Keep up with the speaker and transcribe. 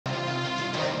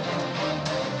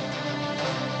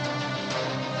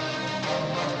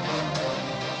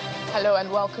Hello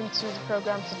and welcome to the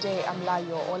program today. I'm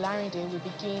Layo Olarinde. We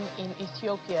begin in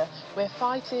Ethiopia, where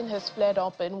fighting has flared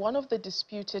up in one of the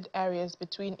disputed areas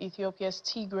between Ethiopia's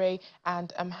Tigray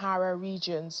and Amhara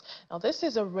regions. Now, this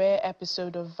is a rare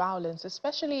episode of violence,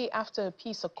 especially after a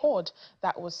peace accord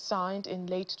that was signed in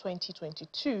late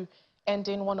 2022,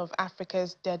 ending one of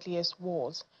Africa's deadliest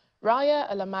wars. Raya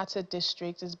Alamata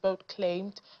district is both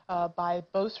claimed by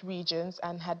both regions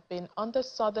and had been under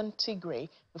southern Tigray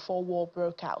before war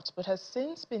broke out, but has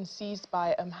since been seized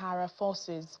by Amhara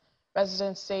forces.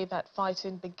 Residents say that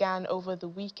fighting began over the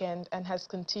weekend and has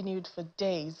continued for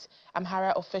days.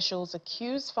 Amhara officials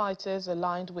accuse fighters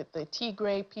aligned with the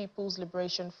Tigray People's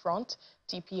Liberation Front,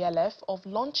 TPLF, of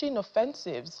launching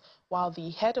offensives, while the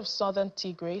head of southern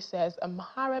Tigray says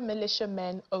Amhara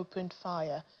militiamen opened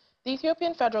fire. The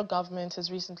Ethiopian federal government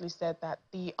has recently said that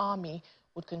the army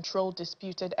would control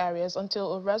disputed areas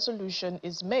until a resolution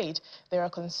is made. There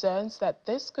are concerns that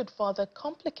this could further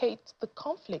complicate the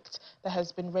conflict that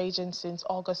has been raging since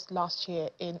August last year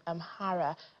in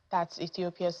Amhara. That's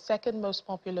Ethiopia's second most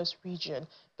populous region,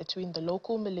 between the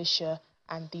local militia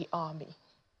and the army.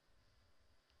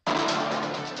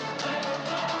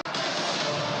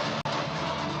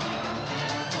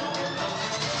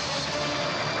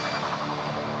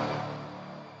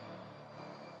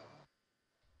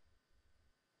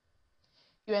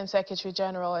 UN Secretary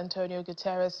General Antonio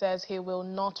Guterres says he will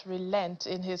not relent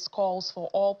in his calls for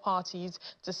all parties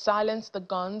to silence the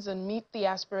guns and meet the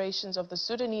aspirations of the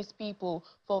Sudanese people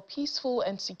for a peaceful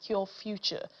and secure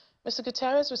future. Mr.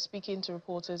 Guterres was speaking to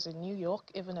reporters in New York,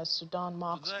 even as Sudan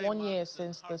marks 1 year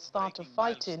since the start of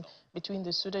fighting between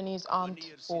the Sudanese armed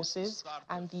forces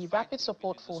and the Rapid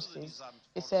Support Forces.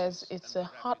 He says it's a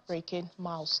heartbreaking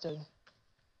milestone.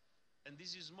 And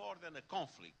this is more than a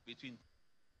conflict between.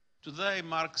 Today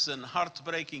marks an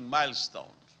heartbreaking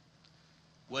milestone,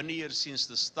 1 year since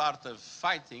the start of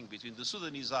fighting between the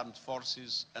Sudanese armed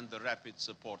forces and the Rapid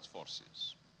Support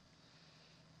Forces.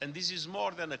 And this is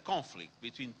more than a conflict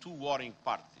between two warring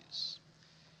parties.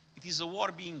 It is a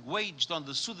war being waged on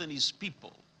the Sudanese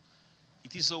people.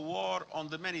 It is a war on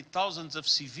the many thousands of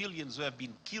civilians who have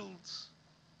been killed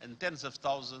and tens of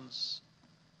thousands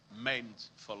maimed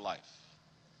for life.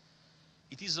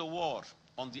 It is a war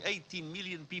on the 18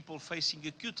 million people facing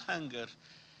acute hunger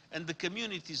and the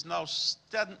communities now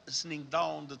stancing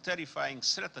down the terrifying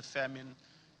threat of famine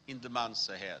in the months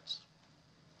ahead.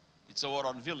 It's a war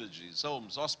on villages,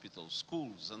 homes, hospitals,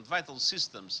 schools, and vital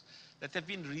systems that have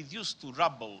been reduced to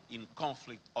rubble in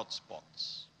conflict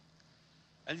hotspots.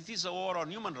 And it is a war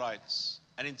on human rights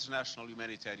and international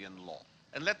humanitarian law.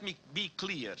 And let me be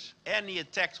clear, any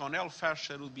attack on El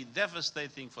Fasher would be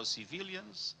devastating for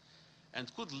civilians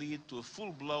and could lead to a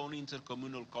full-blown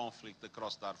intercommunal conflict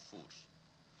across Darfur.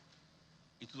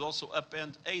 It would also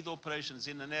upend aid operations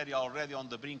in an area already on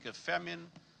the brink of famine,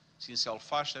 since El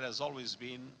Fasher has always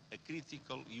been a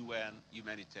critical UN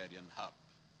humanitarian hub.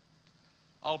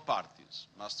 All parties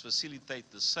must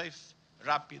facilitate the safe,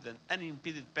 rapid and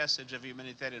unimpeded passage of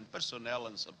humanitarian personnel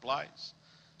and supplies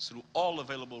through all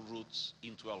available routes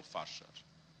into El Fasher.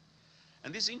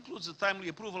 And this includes the timely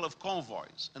approval of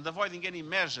convoys and avoiding any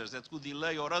measures that could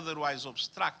delay or otherwise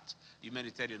obstruct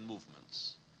humanitarian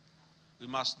movements. We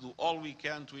must do all we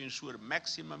can to ensure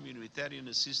maximum humanitarian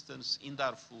assistance in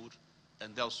Darfur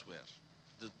and elsewhere.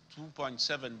 The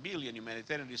 2.7 billion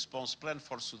humanitarian response plan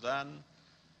for Sudan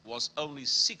was only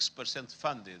 6%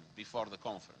 funded before the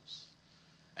conference.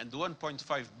 And the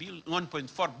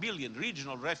 1.4 billion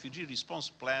regional refugee response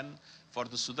plan for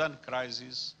the Sudan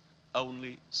crisis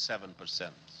only 7%.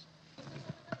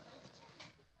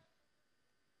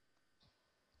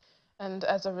 And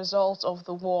as a result of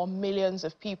the war, millions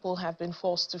of people have been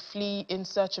forced to flee in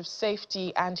search of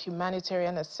safety and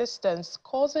humanitarian assistance,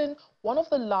 causing one of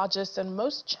the largest and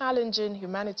most challenging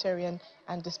humanitarian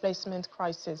and displacement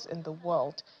crises in the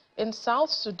world. In South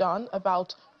Sudan,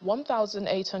 about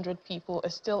 1,800 people are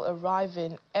still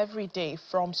arriving every day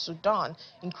from Sudan,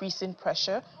 increasing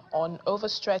pressure on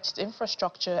overstretched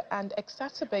infrastructure and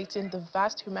exacerbating the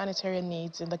vast humanitarian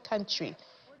needs in the country.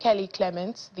 Kelly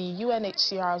Clements, the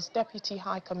UNHCR's Deputy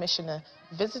High Commissioner,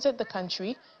 visited the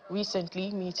country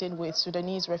recently, meeting with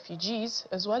Sudanese refugees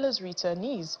as well as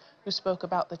returnees who spoke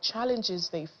about the challenges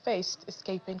they faced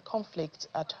escaping conflict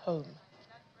at home.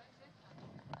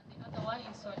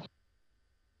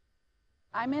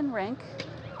 I'm in Rink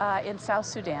in South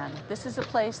Sudan. This is a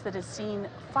place that has seen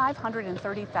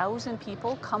 530,000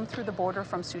 people come through the border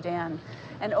from Sudan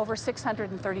and over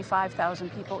 635,000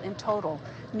 people in total,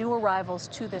 new arrivals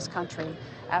to this country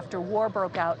after war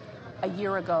broke out a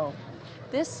year ago.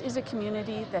 This is a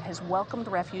community that has welcomed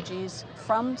refugees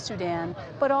from Sudan,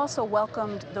 but also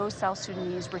welcomed those South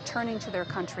Sudanese returning to their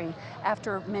country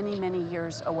after many, many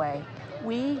years away.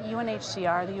 We,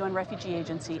 UNHCR, the UN Refugee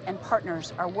Agency, and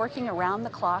partners are working around the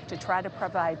clock to try to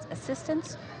provide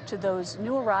assistance to those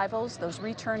new arrivals, those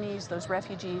returnees, those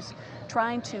refugees,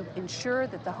 trying to ensure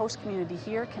that the host community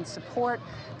here can support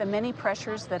the many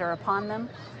pressures that are upon them.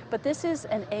 But this is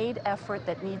an aid effort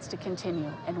that needs to continue,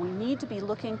 and we need to be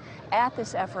looking at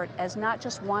this effort as not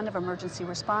just one of emergency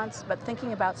response, but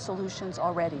thinking about solutions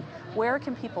already. Where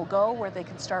can people go where they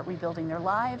can start rebuilding their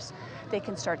lives? They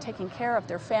can start taking care of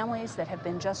their families that have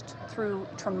been just through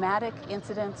traumatic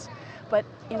incidents. But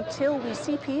until we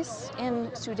see peace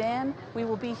in Sudan, we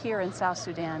will be here in South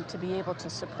Sudan to be able to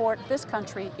support this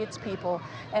country, its people,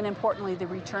 and importantly, the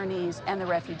returnees and the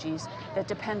refugees that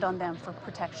depend on them for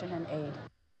protection and aid.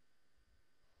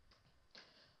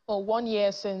 Well, 1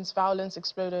 year since violence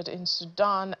exploded in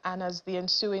Sudan, and as the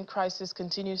ensuing crisis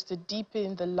continues to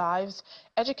deepen the lives,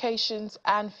 educations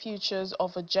and futures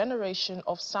of a generation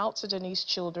of South Sudanese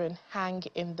children hang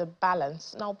in the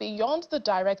balance. Now, beyond the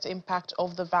direct impact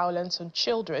of the violence on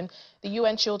children, the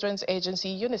UN Children's Agency,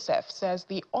 UNICEF, says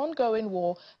the ongoing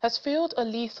war has fueled a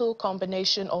lethal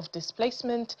combination of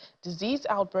displacement, disease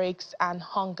outbreaks and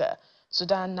hunger.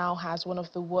 Sudan now has one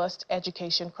of the worst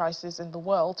education crises in the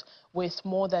world, with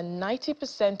more than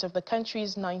 90% of the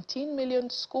country's 19 million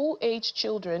school-age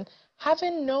children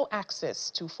having no access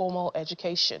to formal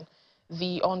education.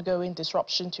 The ongoing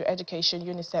disruption to education,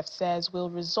 UNICEF says, will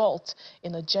result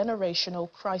in a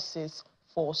generational crisis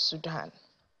for Sudan.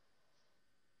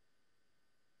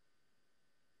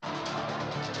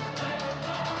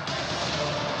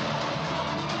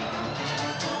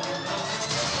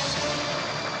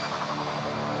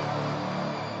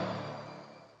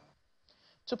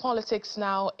 To politics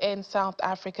now in South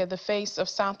Africa. The face of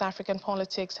South African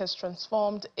politics has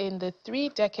transformed in the 3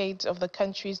 decades of the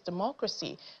country's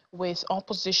democracy, with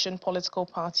opposition political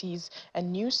parties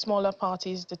and new smaller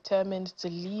parties determined to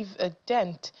leave a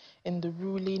dent in the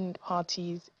ruling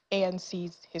party's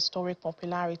ANC's historic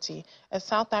popularity. As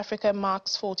South Africa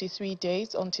marks 43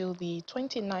 days until the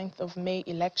 29th of May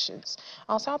elections,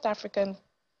 our South African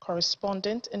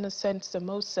correspondent Innocent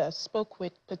Samosa spoke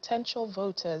with potential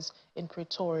voters in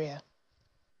Pretoria.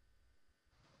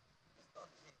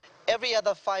 Every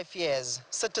other 5 years,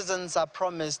 citizens are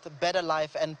promised better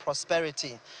life and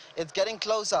prosperity. It's getting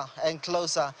closer and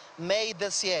closer. May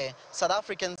this year, South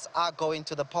Africans are going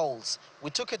to the polls.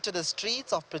 We took it to the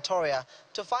streets of Pretoria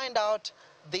to find out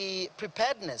the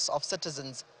preparedness of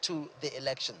citizens to the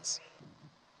elections.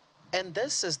 And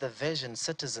this is the vision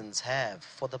citizens have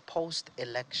for the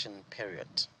post-election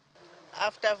period.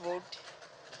 After vote,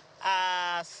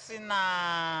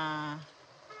 sina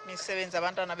misebenzi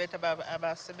abantwana bethu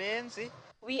abasebenzi.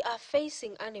 We are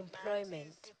facing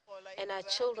unemployment, and our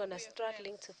children are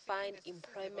struggling to find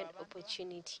employment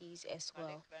opportunities as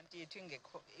well.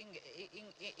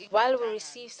 While we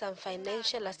receive some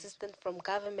financial assistance from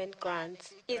government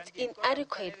grants, it's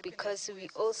inadequate because we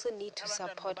also need to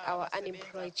support our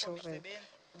unemployed children.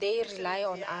 They rely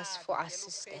on us for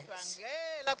assistance.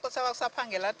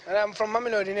 And I'm from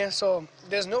Mamelodi, so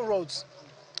there's no roads.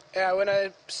 When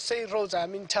I say roads, I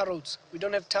mean tar roads. We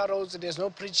don't have tar roads, there's no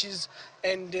bridges,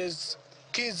 and there's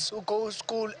kids who go to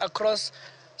school across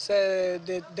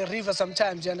the river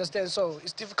sometimes, you understand? So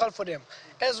it's difficult for them.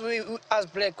 As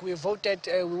black, we voted,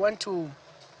 we want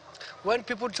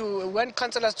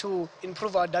councillors to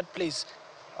improve that place.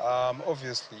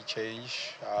 Obviously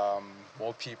change,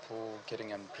 more people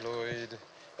getting employed,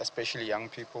 especially young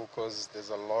people, because there's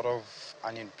a lot of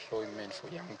unemployment for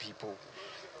young people.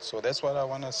 So that's what I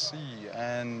want to see,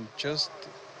 and just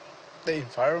the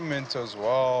environment as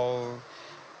well.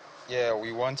 Yeah,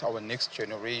 we want our next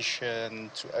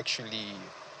generation to actually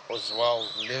as well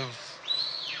live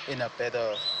in a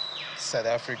better South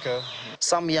Africa.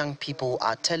 Some young people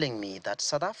are telling me that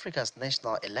South Africa's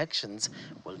national elections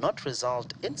will not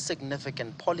result in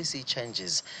significant policy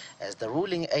changes, as the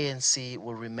ruling ANC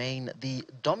will remain the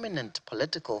dominant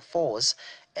political force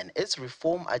and its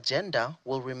reform agenda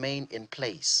will remain in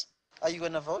place. Are you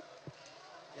going to vote?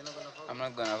 You're not going to vote? I'm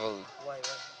not going to vote. Why?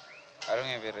 I don't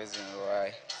have a reason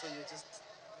why. So you're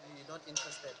not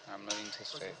interested? I'm not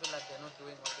interested. Because you feel like they're not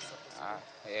doing what they're supposed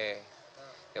to do? Yeah.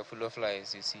 They're full of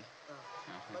lies, you see.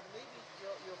 But maybe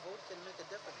your vote can make a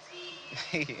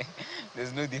difference.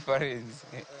 There's no difference.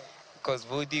 Because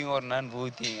voting or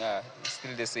non-voting is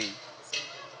still the same.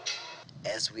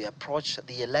 As we approach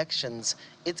the elections,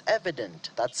 it's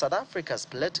evident that South Africa's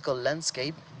political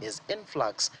landscape is in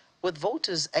flux, with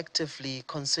voters actively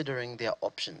considering their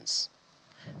options.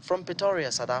 From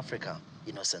Pretoria, South Africa,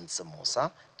 Innocent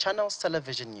Samosa, Channels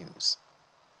Television News.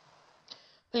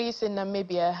 Police in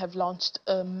Namibia have launched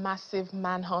a massive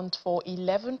manhunt for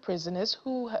 11 prisoners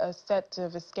who are said to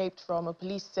have escaped from a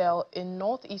police cell in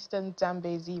northeastern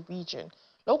Zambezi region.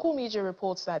 Local media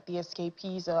reports that the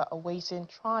escapees are awaiting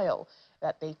trial,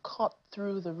 that they cut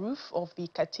through the roof of the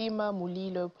Katima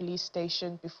Mulilo police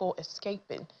station before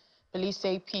escaping. Police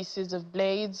say pieces of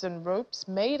blades and ropes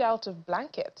made out of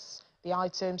blankets, the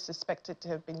items suspected to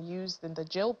have been used in the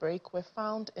jailbreak, were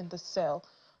found in the cell.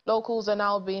 Locals are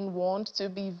now being warned to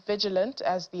be vigilant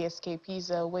as the escapees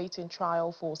are awaiting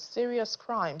trial for serious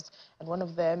crimes, and one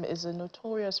of them is a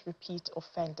notorious repeat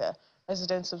offender.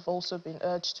 Residents have also been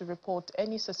urged to report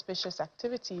any suspicious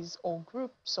activities or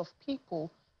groups of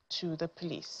people to the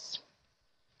police.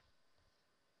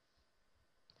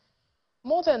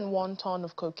 More than 1 ton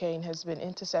of cocaine has been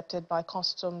intercepted by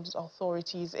customs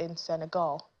authorities in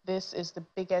Senegal. This is the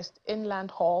biggest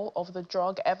inland haul of the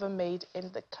drug ever made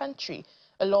in the country.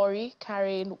 A lorry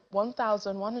carrying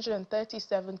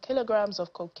 1,137 kilograms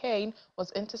of cocaine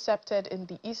was intercepted in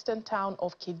the eastern town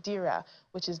of Kidira,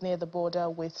 which is near the border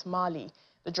with Mali.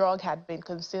 The drug had been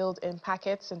concealed in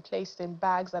packets and placed in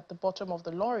bags at the bottom of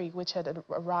the lorry, which had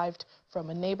arrived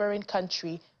from a neighboring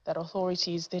country that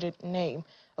authorities didn't name.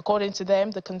 According to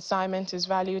them, the consignment is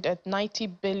valued at 90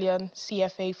 billion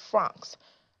CFA francs.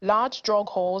 Large drug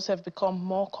hauls have become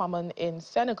more common in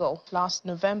Senegal. Last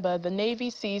November, the Navy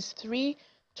seized 3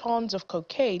 tons of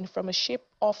cocaine from a ship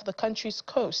off the country's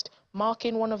coast,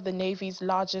 marking one of the Navy's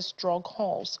largest drug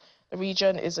hauls. The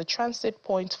region is a transit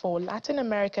point for Latin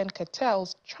American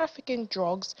cartels trafficking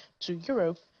drugs to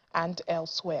Europe and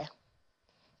elsewhere.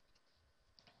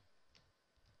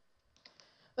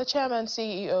 The chairman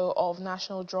CEO of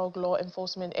National Drug Law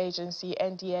Enforcement Agency,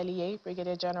 NDLEA,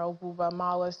 Brigadier General Buba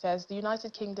Marwa, says the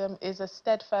United Kingdom is a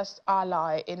steadfast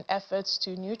ally in efforts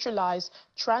to neutralize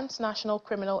transnational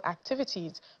criminal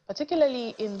activities,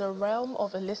 particularly in the realm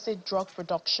of illicit drug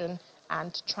production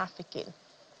and trafficking.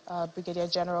 Brigadier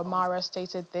General Mara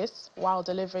stated this while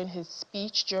delivering his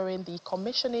speech during the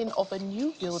commissioning of a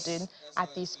new building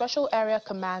at the Special Area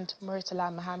Command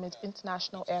Murtala Mohammed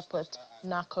International Airport,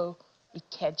 NACO,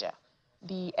 Ikeja.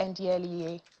 The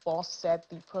NDLEA boss said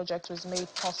the project was made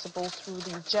possible through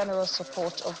the generous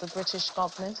support of the British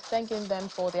government, thanking them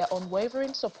for their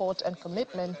unwavering support and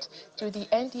commitment to the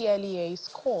NDLEA's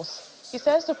cause. He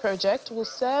says the project will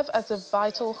serve as a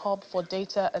vital hub for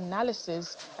data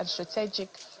analysis and strategic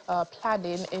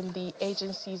planning in the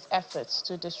agency's efforts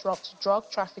to disrupt drug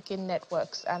trafficking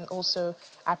networks and also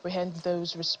apprehend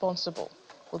those responsible.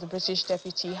 Well, the British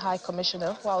Deputy High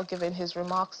Commissioner, while giving his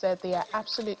remarks, said they are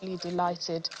absolutely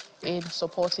delighted in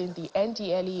supporting the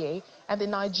NDLEA and the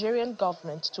Nigerian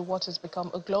government to what has become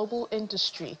a global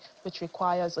industry, which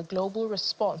requires a global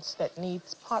response that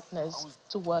needs partners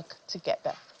to work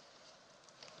together.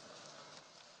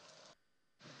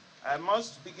 I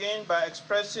must begin by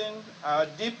expressing our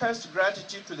deepest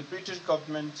gratitude to the British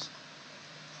government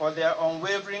for their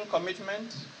unwavering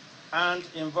commitment and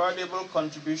invaluable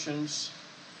contributions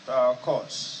to our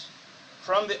cause.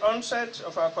 From the onset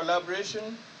of our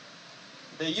collaboration,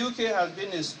 the UK has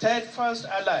been a steadfast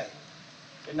ally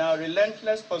in our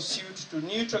relentless pursuit to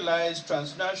neutralize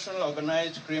transnational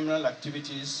organized criminal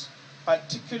activities,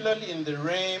 particularly in the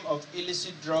realm of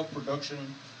illicit drug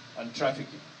production and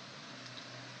trafficking.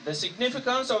 The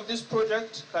significance of this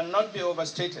project cannot be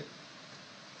overstated.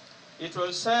 It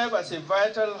will serve as a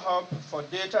vital hub for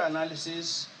data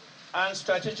analysis and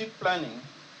strategic planning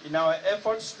in our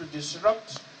efforts to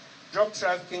disrupt drug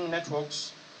trafficking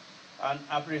networks and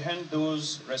apprehend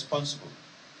those responsible.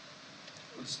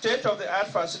 With state-of-the-art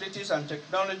facilities and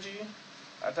technology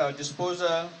at our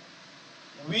disposal,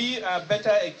 we are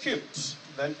better equipped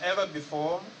than ever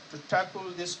before to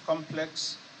tackle this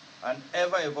complex and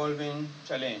ever-evolving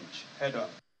challenge head-on.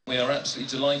 We are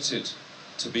absolutely delighted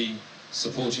to be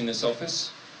supporting this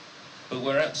office, but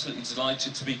we're absolutely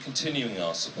delighted to be continuing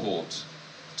our support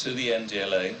to the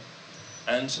NDLA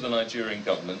and to the Nigerian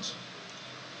government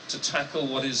to tackle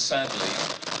what is sadly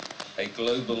a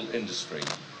global industry.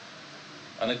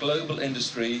 And a global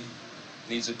industry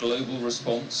needs a global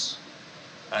response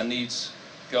and needs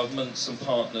governments and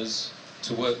partners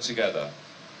to work together.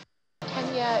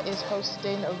 Kenya is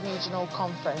hosting a regional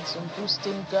conference on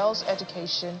boosting girls'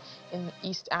 education in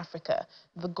East Africa.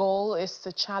 The goal is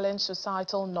to challenge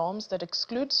societal norms that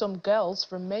exclude some girls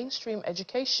from mainstream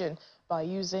education by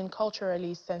using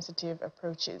culturally sensitive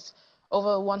approaches.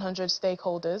 Over 100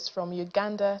 stakeholders from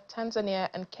Uganda, Tanzania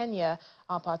and Kenya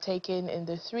are partaking in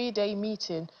the 3-day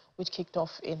meeting, which kicked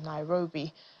off in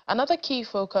Nairobi. Another key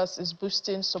focus is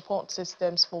boosting support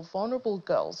systems for vulnerable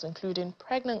girls, including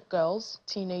pregnant girls,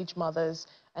 teenage mothers,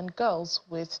 and girls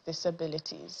with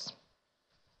disabilities.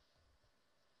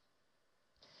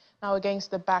 Now, against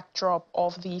the backdrop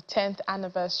of the 10th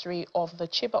anniversary of the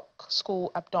Chibok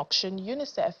school abduction,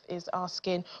 UNICEF is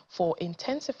asking for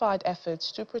intensified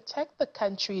efforts to protect the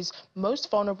country's most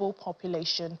vulnerable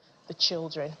population, the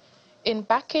children. In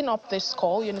backing up this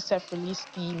call, UNICEF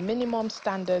released the minimum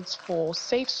standards for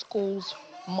safe schools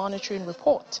monitoring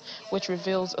report, which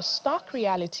reveals a stark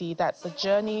reality that the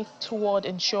journey toward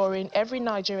ensuring every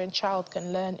Nigerian child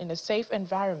can learn in a safe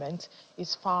environment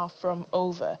is far from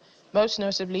over. Most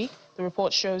notably, the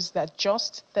report shows that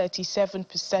just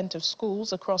 37% of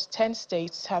schools across 10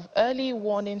 states have early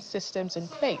warning systems in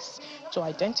place to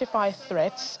identify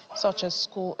threats such as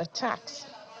school attacks.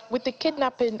 With the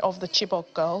kidnapping of the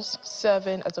Chibok girls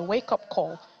serving as a wake-up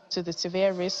call to the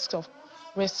severe risks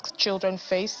children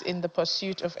face in the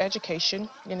pursuit of education,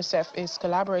 UNICEF is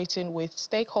collaborating with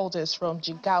stakeholders from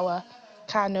Jigawa,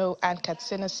 Kano and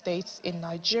Katsina states in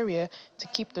Nigeria to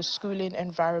keep the schooling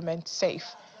environment safe.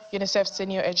 UNICEF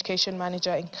Senior Education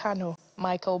Manager in Kano,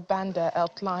 Michael Banda,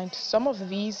 outlined some of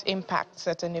these impacts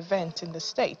at an event in the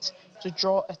state to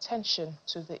draw attention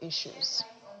to the issues.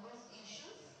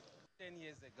 10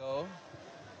 years ago,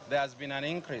 there has been an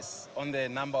increase on the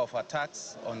number of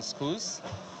attacks on schools,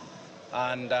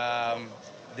 and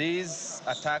these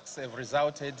attacks have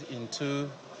resulted into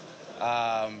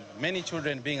many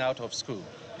children being out of school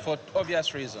for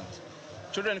obvious reasons.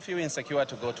 Children feel insecure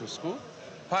to go to school.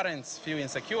 Parents feel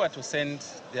insecure to send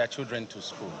their children to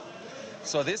school.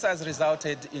 So this has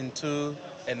resulted into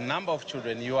a number of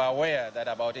children. You are aware that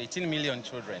about 18 million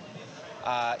children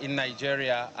in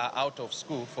Nigeria are out of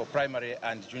school for primary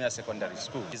and junior secondary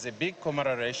school. It's a big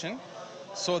commemoration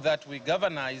so that we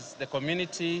galvanize the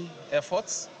community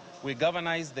efforts, we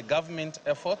galvanize the government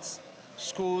efforts,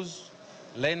 schools,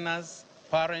 learners,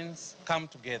 parents come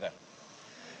together.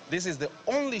 This is the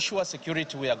only sure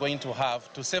security we are going to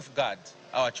have to safeguard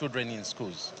our children in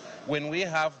schools. When we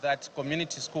have that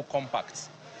community school compact,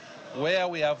 where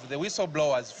we have the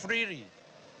whistleblowers freely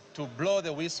to blow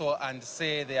the whistle and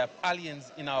say there are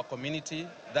aliens in our community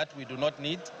that we do not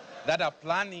need, that are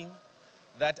planning,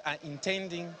 that are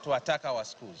intending to attack our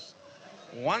schools.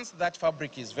 Once that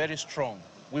fabric is very strong,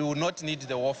 we will not need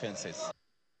the war fences.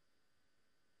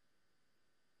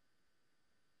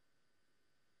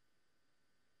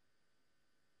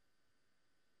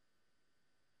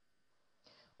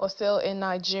 Or still in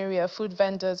Nigeria, food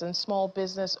vendors and small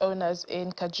business owners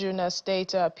in Kaduna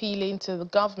State are appealing to the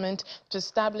government to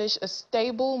establish a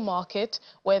stable market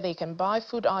where they can buy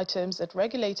food items at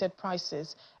regulated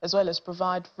prices, as well as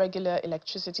provide regular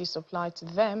electricity supply to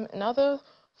them in order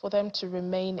for them to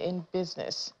remain in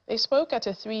business. They spoke at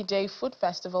a 3-day food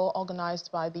festival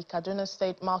organized by the Kaduna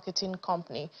State Marketing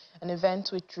Company, an event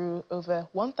which drew over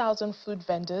 1,000 food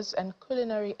vendors and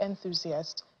culinary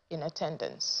enthusiasts in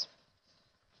attendance.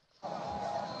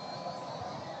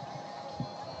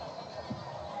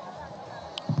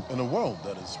 In a world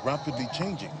that is rapidly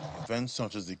changing, events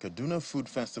such as the Kaduna Food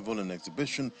Festival and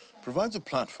Exhibition provides a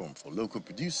platform for local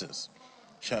producers,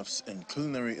 chefs and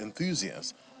culinary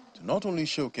enthusiasts to not only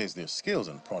showcase their skills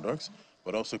and products,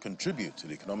 but also contribute to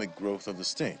the economic growth of the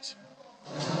state.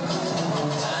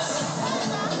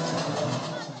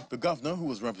 The governor, who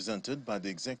was represented by the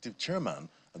executive chairman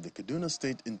of the Kaduna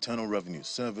State Internal Revenue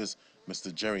Service,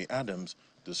 Mr. Jerry Adams,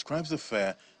 describes the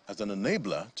fair as an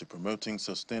enabler to promoting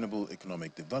sustainable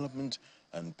economic development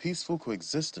and peaceful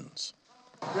coexistence.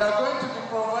 We are going to be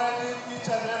providing each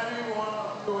and every one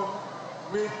of you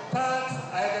with tax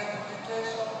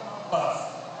identification numbers.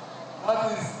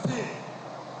 That is PIN.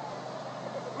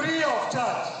 Free of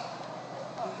charge.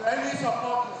 If any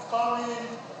support is coming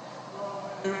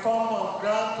in form of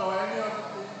grant or any other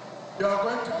thing, you are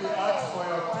going to be asked for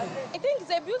your PIN. I think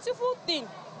it's a beautiful thing.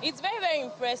 It's very, very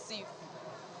impressive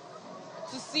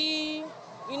to see,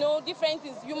 different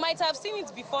things. You might have seen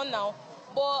it before now,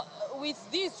 but with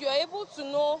this, you are able to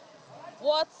know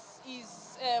what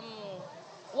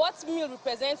meal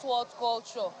represents what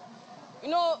culture.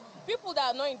 People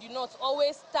that are not in the north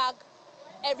always tag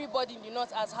everybody in the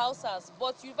north as Hausas,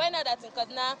 but you find out that in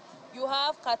Kaduna, you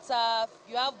have Kataf,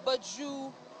 you have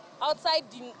Baju. Outside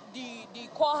the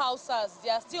core Hausas,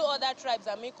 there are still other tribes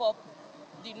that make up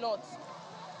the north.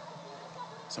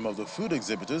 Some of the food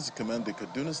exhibitors commend the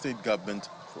Kaduna State government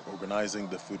for organizing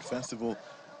the food festival,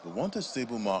 but want a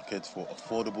stable market for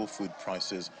affordable food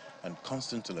prices and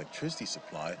constant electricity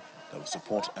supply that will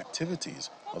support activities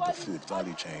of the food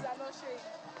value chain.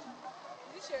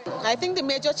 I think the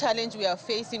major challenge we are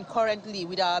facing currently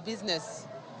with our business,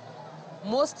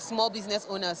 most small business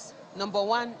owners, number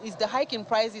one is the hike in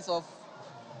prices of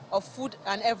food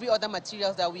and every other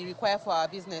materials that we require for our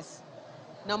business.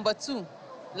 Number two,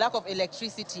 lack of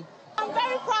electricity. I'm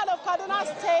very proud of Kaduna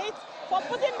State for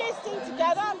putting this thing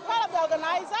together. I'm proud of the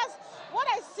organizers. What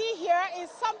I see here is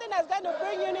something that's going to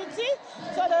bring unity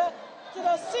to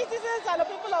the citizens and the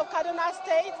people of Kaduna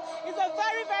State. It's a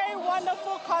very, very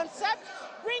wonderful concept,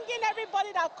 bringing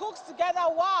everybody that cooks together.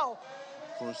 Wow.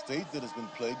 For a state that has been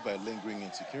plagued by lingering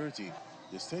insecurity,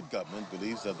 the state government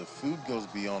believes that the food goes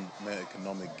beyond mere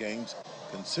economic gains,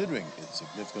 considering its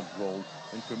significant role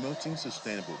in promoting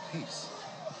sustainable peace.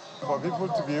 For people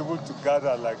to be able to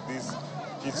gather like this,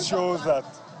 it shows that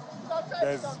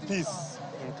there's peace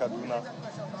in Kaduna.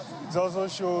 It also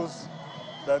shows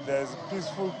that there's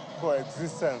peaceful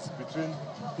coexistence between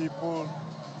people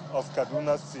of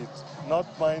Kaduna State, not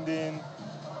minding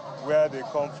where they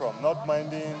come from, not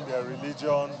minding their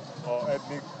religion or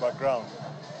ethnic background.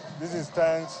 This is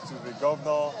thanks to the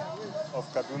governor of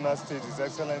Kaduna State, His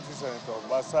Excellency Senator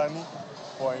Basani,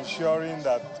 for ensuring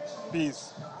that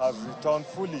peace has returned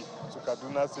fully to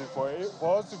Kaduna State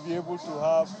for us to be able to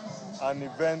have an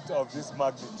event of this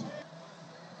magnitude.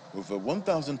 Over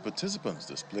 1,000 participants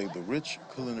displayed the rich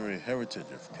culinary heritage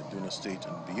of Kaduna State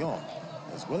and beyond,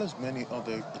 as well as many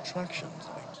other attractions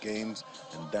like games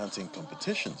and dancing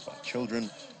competitions by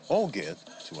children, all geared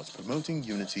towards promoting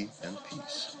unity and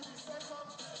peace.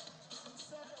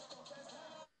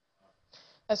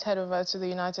 Let's head over to the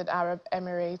United Arab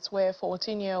Emirates, where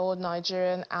 14-year-old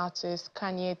Nigerian artist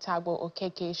Kanye Tagbo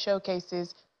Okeke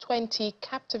showcases 20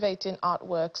 captivating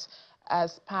artworks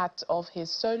as part of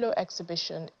his solo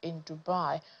exhibition in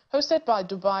Dubai. Hosted by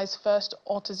Dubai's first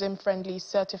autism-friendly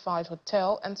certified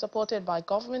hotel and supported by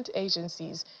government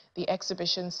agencies, the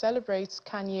exhibition celebrates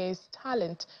Kanye's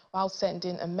talent while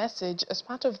sending a message as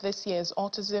part of this year's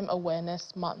Autism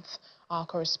Awareness Month. Our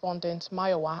correspondent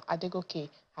Mayowa Adegoke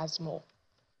has more.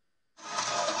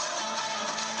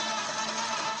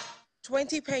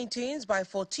 20 paintings by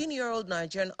 14-year-old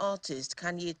Nigerian artist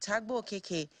Kanye Tagbo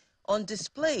Okeke on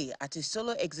display at his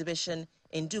solo exhibition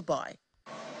in Dubai.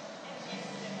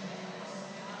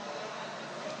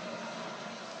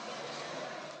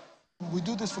 We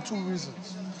do this for two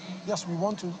reasons. Yes, we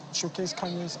want to showcase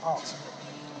Kanye's art,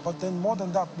 but then more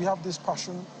than that, we have this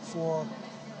passion for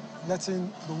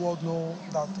letting the world know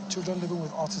that children living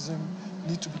with autism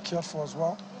need to be cared for as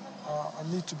well,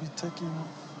 and need to be taken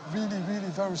really, really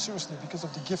very seriously because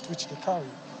of the gift which they carry,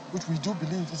 which we do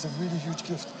believe is a really huge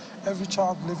gift. Every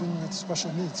child living with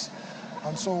special needs.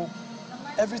 And so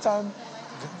every time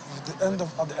at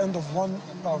the end of one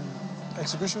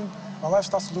exhibition, my wife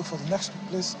starts to look for the next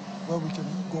place where we can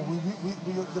go.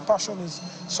 The passion is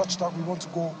such that we want to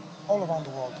go all around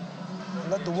the world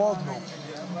and let the world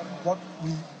know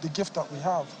the gift that we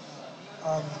have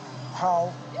and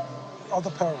how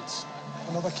other parents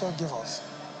and other caregivers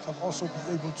can also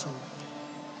be able to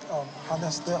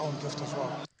harness their own gift as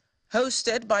well.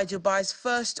 Hosted by Dubai's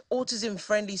first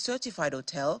autism-friendly certified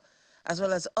hotel, as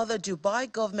well as other Dubai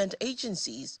government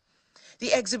agencies,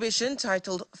 the exhibition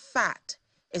titled Fat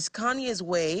is Kanye's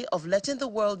way of letting the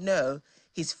world know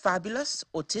he's fabulous,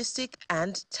 autistic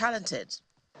and talented.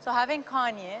 So having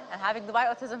Kanye and having Dubai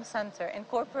Autism Center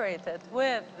incorporated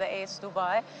with the AH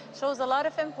Dubai shows a lot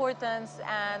of importance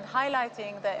and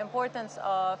highlighting the importance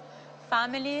of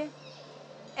family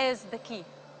is the key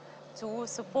to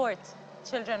support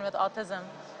children with autism.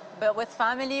 But with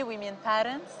family, we mean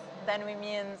parents, then we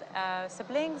mean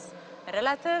siblings,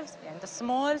 relatives, and the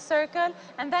small circle,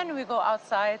 and then we go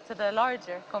outside to the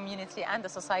larger community and the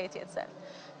society itself.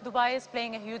 Dubai is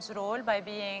playing a huge role by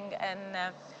being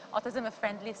an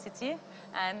autism-friendly city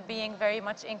and being very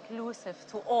much inclusive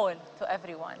to all, to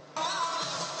everyone.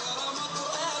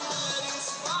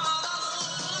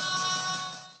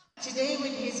 Today,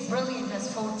 with his brilliant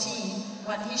as 14,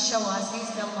 what he showed us,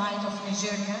 he's the light of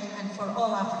Nigeria and for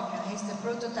all Africa. He's the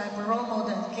prototype role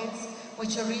model kids,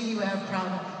 which really we are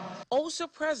proud of. Also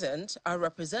present are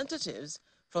representatives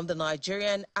from the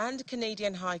Nigerian and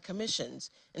Canadian High Commissions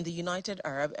in the United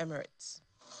Arab Emirates.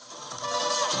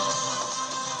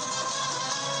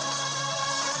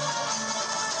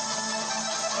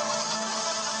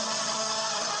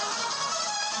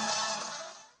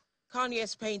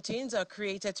 Kanye's paintings are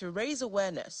created to raise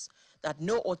awareness that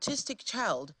no autistic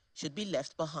child should be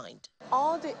left behind.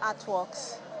 All the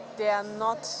artworks, they are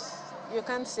not, you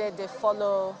can't say they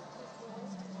follow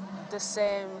the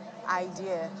same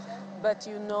idea, but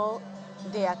you know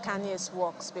they are Kanye's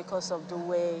works because of the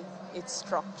way it's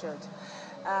structured.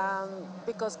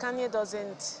 Because Kanye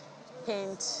doesn't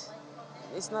paint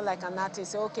It's not like an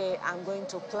artist, okay, I'm going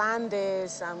to plan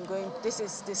this, this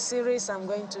is the series I'm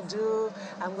going to do,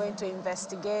 I'm going to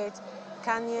investigate.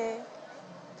 Kanye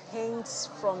paints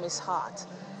from his heart.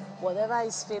 Whatever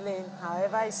he's feeling,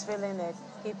 however he's feeling it,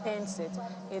 he paints it.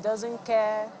 He doesn't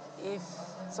care if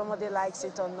somebody likes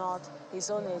it or not. His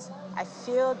own is, I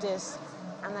feel this,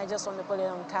 and I just want to put it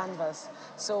on canvas.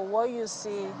 So what you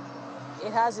see,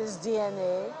 it has his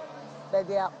DNA, but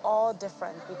they are all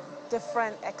different, with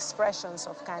different expressions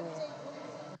of Kanye.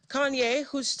 Kanye,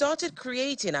 who started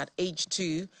creating at age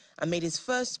 2 and made his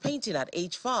first painting at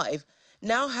age 5,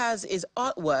 now has his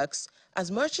artworks as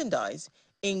merchandise,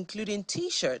 including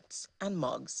T-shirts and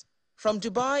mugs. From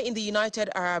Dubai in the United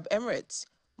Arab Emirates,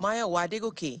 Maya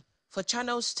Wadegoki for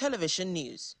Channels Television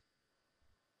News.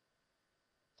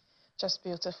 Just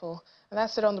beautiful. And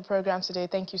that's it on the program today.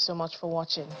 Thank you so much for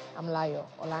watching. I'm Layo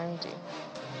Olarinde.